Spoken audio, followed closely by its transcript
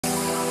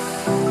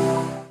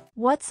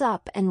What's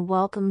up and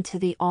welcome to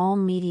the All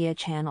Media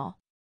channel.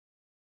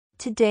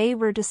 Today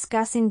we're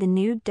discussing the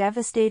new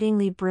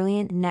devastatingly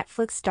brilliant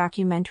Netflix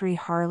documentary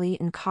Harley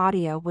and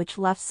Katya, which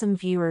left some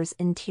viewers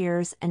in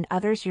tears and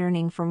others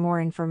yearning for more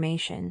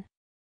information.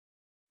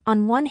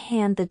 On one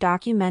hand, the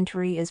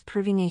documentary is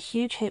proving a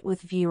huge hit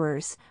with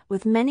viewers,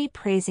 with many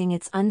praising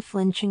its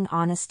unflinching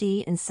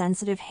honesty and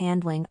sensitive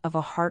handling of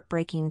a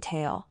heartbreaking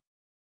tale.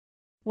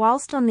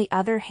 Whilst on the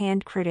other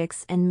hand,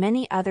 critics and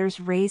many others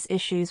raise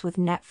issues with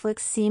Netflix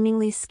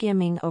seemingly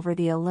skimming over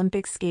the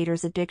Olympic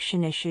skater's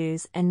addiction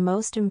issues and,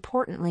 most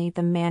importantly,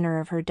 the manner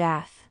of her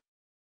death.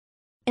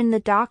 In the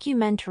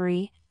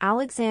documentary,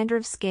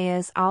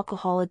 Alexandrovskaya's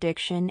alcohol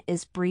addiction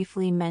is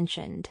briefly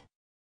mentioned.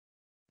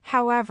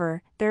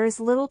 However, there is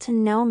little to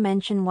no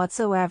mention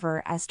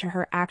whatsoever as to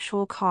her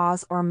actual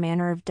cause or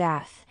manner of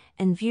death,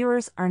 and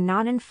viewers are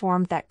not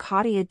informed that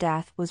Katya's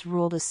death was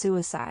ruled a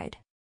suicide.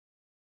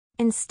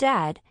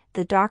 Instead,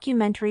 the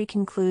documentary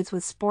concludes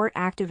with sport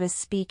activists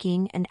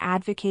speaking and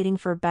advocating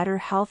for better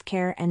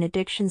healthcare and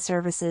addiction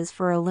services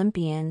for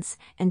Olympians,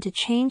 and to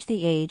change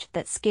the age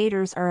that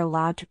skaters are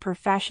allowed to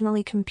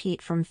professionally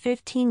compete from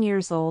 15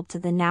 years old to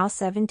the now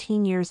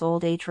 17 years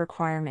old age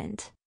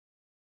requirement.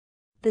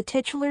 The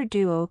titular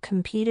duo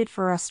competed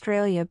for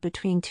Australia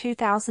between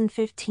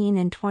 2015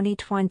 and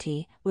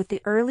 2020, with the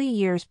early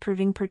years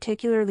proving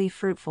particularly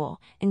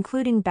fruitful,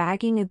 including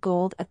bagging a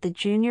gold at the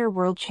Junior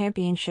World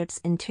Championships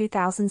in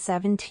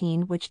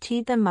 2017, which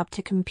teed them up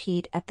to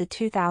compete at the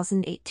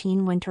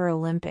 2018 Winter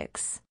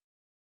Olympics.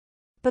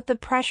 But the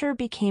pressure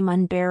became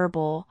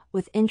unbearable,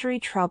 with injury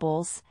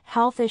troubles,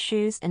 health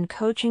issues and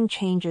coaching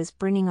changes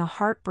bringing a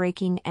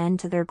heartbreaking end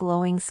to their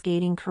glowing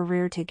skating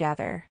career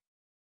together.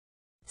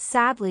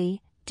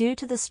 Sadly, due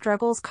to the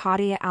struggles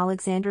Katya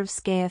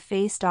Alexandrovskaya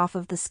faced off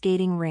of the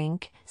skating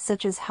rink,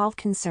 such as health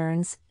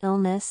concerns,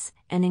 illness,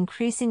 and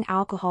increasing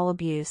alcohol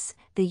abuse,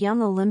 the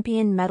young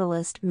Olympian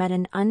medalist met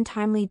an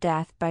untimely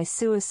death by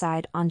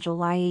suicide on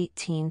July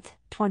 18,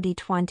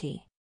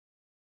 2020.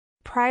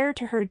 Prior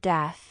to her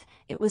death,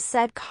 it was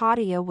said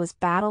Katya was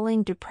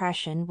battling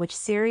depression, which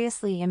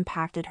seriously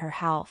impacted her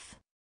health.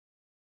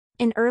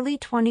 In early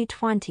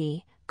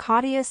 2020,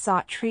 Katya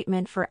sought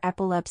treatment for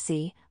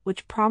epilepsy,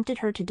 which prompted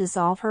her to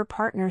dissolve her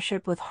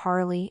partnership with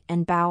Harley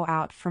and bow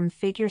out from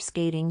figure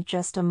skating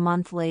just a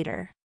month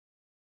later.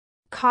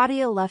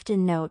 Katya left a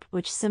note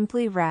which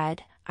simply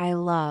read, "I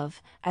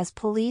love," as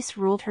police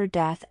ruled her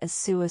death as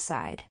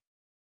suicide.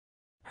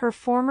 Her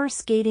former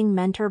skating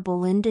mentor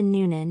Belinda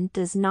Noonan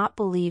does not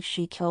believe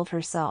she killed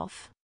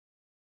herself.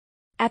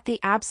 "At the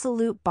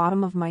absolute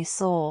bottom of my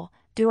soul,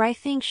 do I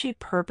think she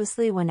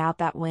purposely went out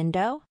that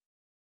window?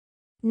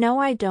 No,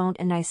 I don't,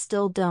 and I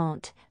still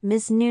don't,"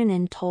 Ms.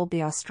 Noonan told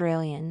The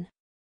Australian.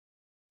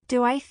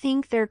 "Do I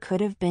think there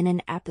could have been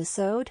an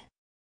episode?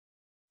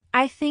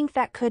 I think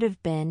that could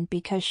have been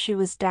because she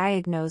was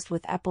diagnosed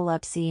with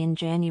epilepsy in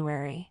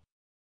January.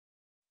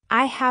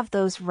 I have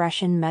those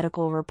Russian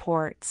medical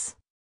reports."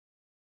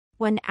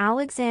 When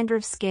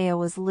Alexandrovskaya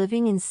was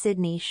living in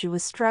Sydney, she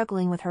was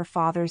struggling with her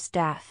father's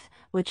death,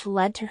 which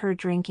led to her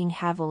drinking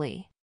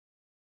heavily.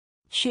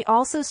 She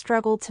also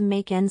struggled to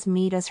make ends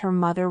meet as her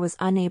mother was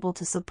unable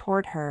to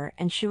support her,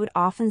 and she would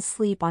often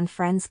sleep on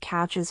friends'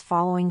 couches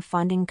following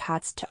funding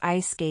cuts to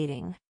ice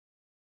skating.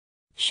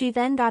 She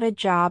then got a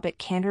job at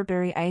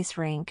Canterbury Ice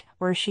Rink,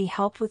 where she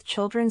helped with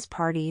children's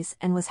parties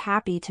and was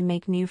happy to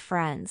make new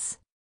friends.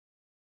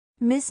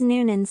 Ms.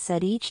 Noonan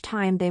said each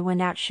time they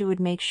went out she would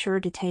make sure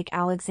to take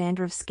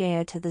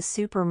Alexandrovskaya to the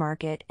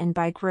supermarket and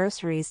buy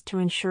groceries to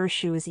ensure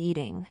she was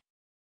eating.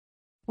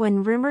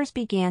 When rumors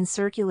began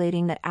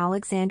circulating that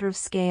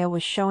Alexandrovskaya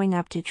was showing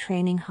up to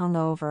training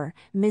hungover,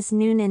 Ms.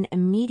 Noonan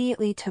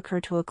immediately took her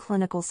to a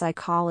clinical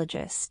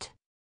psychologist.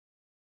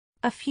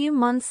 A few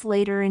months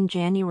later in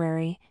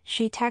January,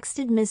 she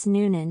texted Ms.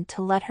 Noonan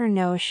to let her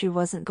know she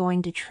wasn't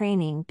going to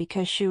training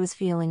because she was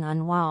feeling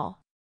unwell.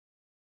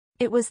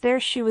 It was there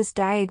she was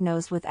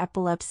diagnosed with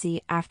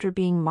epilepsy after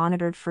being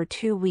monitored for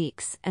 2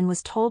 weeks and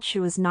was told she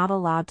was not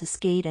allowed to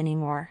skate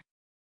anymore.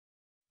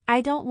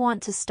 "I don't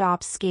want to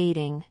stop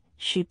skating,"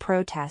 she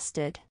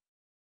protested.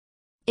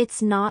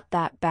 "It's not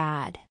that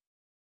bad."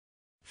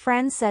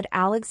 Friends said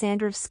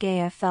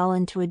Alexandrovskaya fell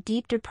into a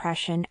deep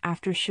depression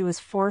after she was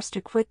forced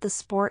to quit the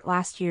sport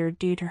last year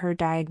due to her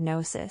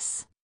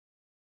diagnosis.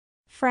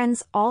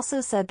 Friends also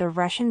said the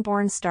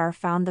Russian-born star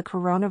found the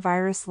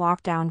coronavirus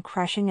lockdown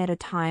crushing at a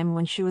time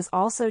when she was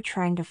also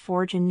trying to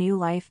forge a new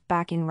life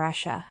back in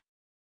Russia.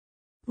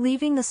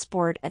 Leaving the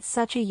sport at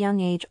such a young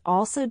age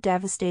also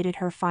devastated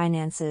her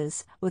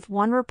finances, with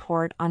one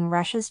report on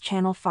Russia's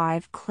Channel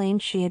 5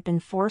 claimed she had been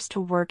forced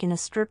to work in a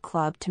strip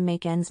club to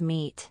make ends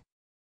meet.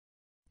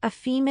 A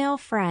female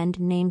friend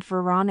named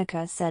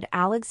Veronica said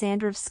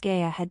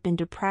Alexandrovskaya had been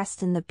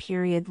depressed in the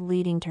period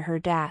leading to her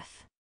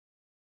death.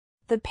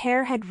 The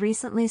pair had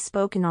recently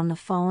spoken on the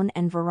phone,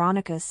 and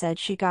Veronica said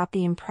she got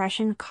the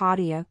impression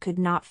Katya could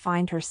not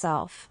find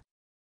herself.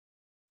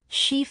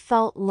 "She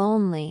felt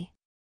lonely.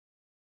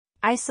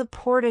 I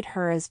supported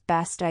her as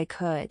best I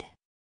could.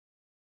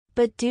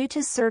 But due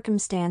to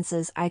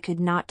circumstances I could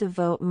not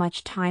devote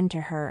much time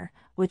to her,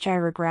 which I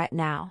regret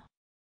now.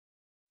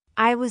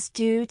 I was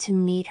due to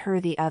meet her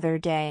the other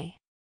day.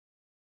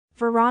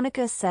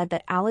 Veronica said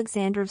that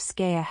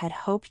Alexandrovskaya had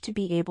hoped to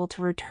be able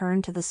to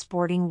return to the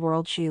sporting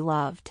world she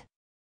loved.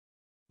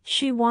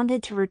 She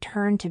wanted to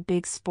return to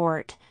big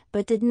sport,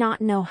 but did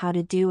not know how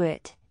to do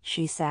it,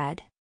 she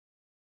said.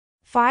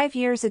 5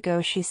 years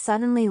ago she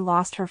suddenly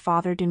lost her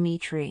father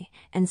Dmitry,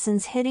 and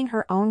since hitting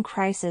her own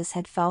crisis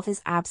had felt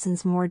his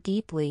absence more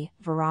deeply,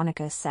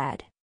 Veronica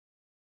said.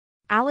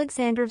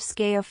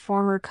 Alexandrovskaya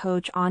former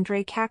coach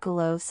Andrei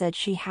Katya said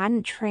she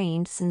hadn't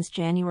trained since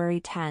January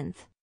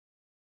 10th.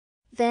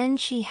 Then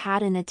she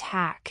had an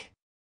attack.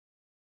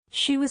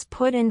 She was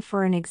put in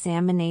for an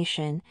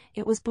examination.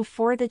 It was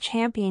before the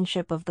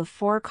championship of the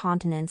 4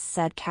 continents,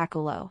 said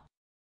Katya.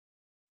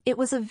 It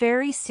was a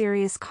very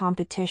serious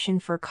competition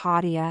for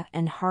Katya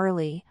and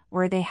Harley,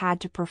 where they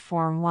had to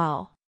perform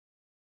well.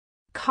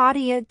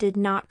 Katya did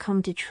not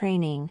come to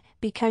training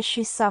because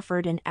she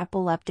suffered an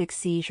epileptic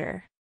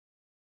seizure.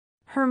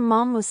 Her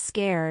mom was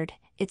scared.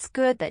 It's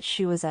good that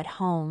she was at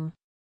home.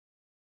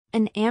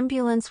 An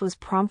ambulance was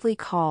promptly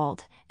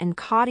called, and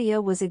Katya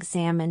was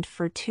examined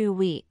for 2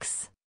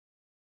 weeks.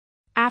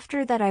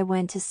 After that I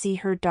went to see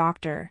her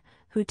doctor,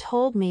 who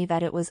told me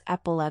that it was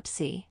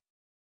epilepsy.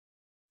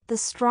 The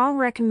strong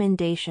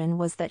recommendation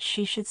was that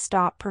she should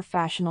stop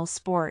professional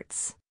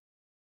sports.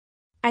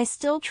 I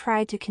still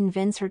tried to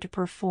convince her to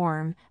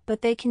perform,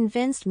 but they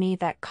convinced me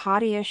that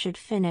Katya should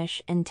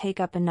finish and take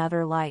up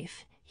another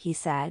life, he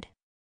said.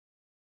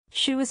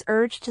 She was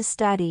urged to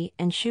study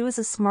and she was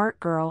a smart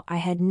girl. I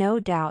had no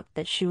doubt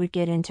that she would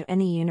get into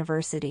any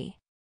university.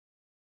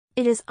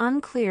 It is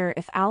unclear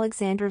if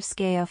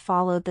Alexandrovskaya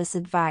followed this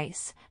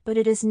advice, but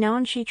it is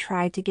known she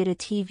tried to get a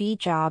TV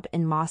job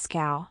in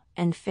Moscow,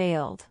 and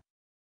failed.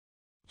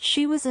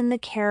 She was in the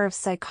care of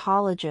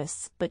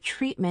psychologists, but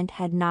treatment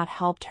had not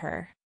helped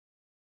her.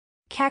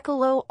 Katya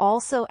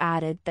also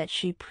added that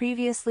she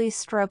previously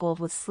struggled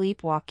with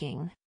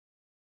sleepwalking.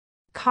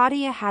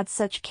 Katya had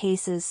such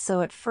cases,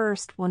 so at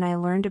first when I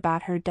learned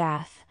about her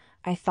death,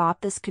 I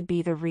thought this could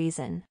be the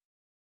reason.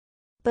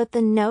 But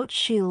the note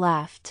she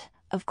left,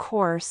 of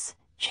course,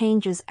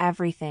 changes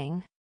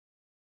everything.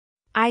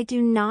 I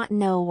do not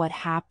know what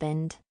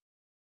happened.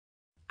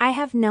 I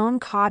have known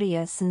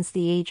Katya since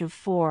the age of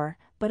 4,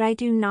 but I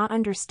do not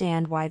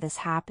understand why this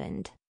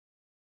happened.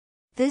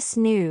 This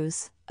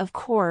news, of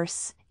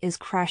course, is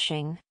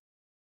crushing.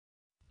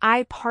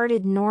 I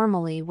parted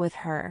normally with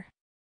her.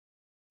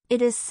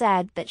 It is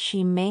said that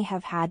she may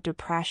have had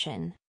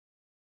depression.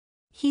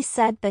 He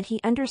said that he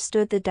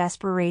understood the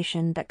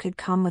desperation that could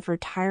come with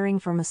retiring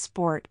from a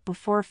sport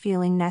before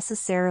feeling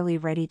necessarily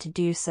ready to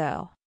do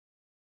so.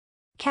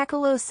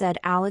 Katya said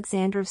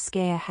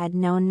Alexandrovskaya had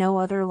known no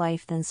other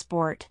life than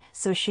sport,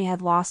 so she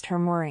had lost her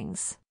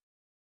moorings.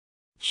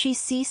 She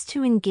ceased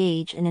to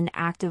engage in an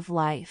active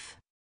life.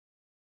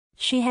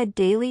 She had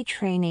daily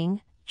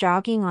training,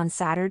 jogging on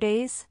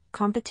Saturdays,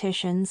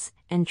 competitions,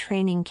 and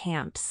training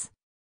camps.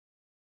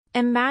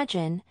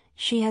 Imagine,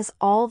 she has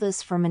all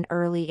this from an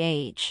early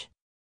age.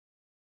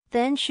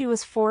 Then she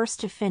was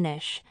forced to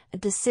finish, a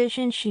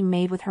decision she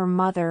made with her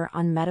mother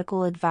on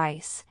medical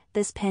advice,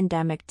 this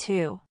pandemic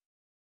too.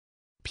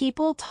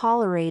 People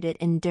tolerate it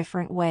in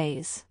different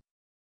ways.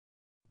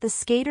 The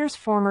skater's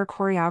former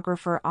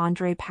choreographer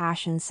Andrei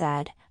Pashin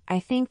said, "I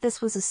think this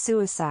was a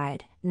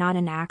suicide, not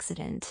an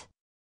accident."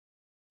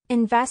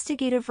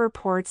 Investigative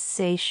reports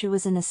say she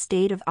was in a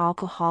state of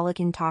alcoholic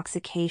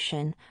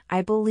intoxication.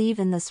 I believe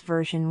in this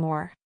version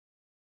more.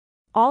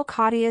 All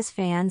Katya's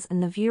fans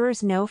and the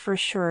viewers know for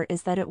sure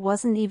is that it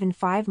wasn't even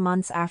 5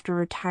 months after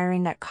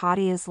retiring that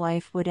Katya's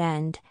life would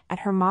end, at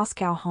her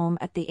Moscow home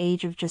at the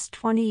age of just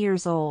 20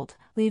 years old,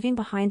 leaving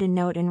behind a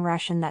note in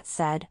Russian that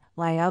said,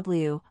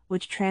 "Lyublyu,"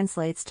 which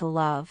translates to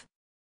love.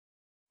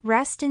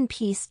 Rest in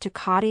peace to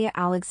Katya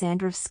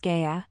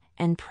Alexandrovskaya,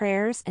 and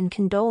prayers and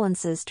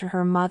condolences to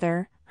her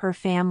mother, her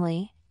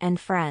family, and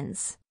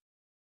friends.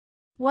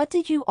 What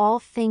did you all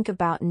think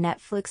about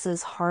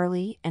Netflix's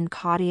Harley and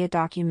Katya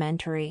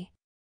documentary?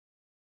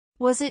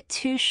 Was it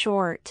too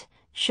short?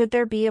 Should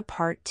there be a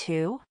part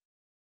 2?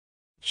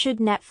 Should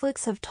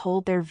Netflix have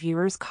told their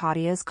viewers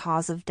Katya's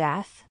cause of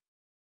death?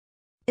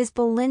 Is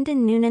Belinda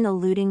Noonan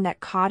alluding that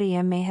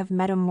Katya may have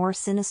met a more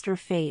sinister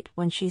fate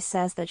when she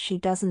says that she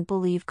doesn't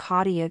believe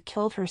Katya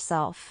killed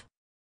herself?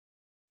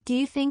 Do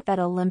you think that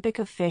Olympic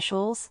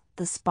officials,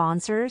 the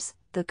sponsors,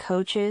 the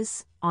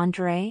coaches,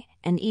 Andrei,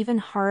 and even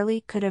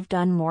Harley could have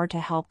done more to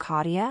help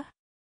Katya?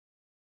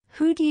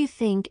 Who do you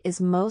think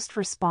is most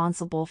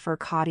responsible for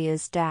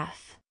Katya's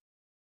death?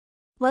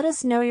 Let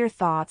us know your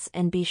thoughts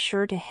and be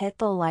sure to hit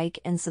the like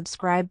and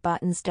subscribe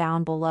buttons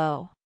down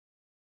below.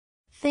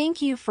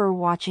 Thank you for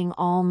watching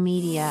All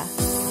Media.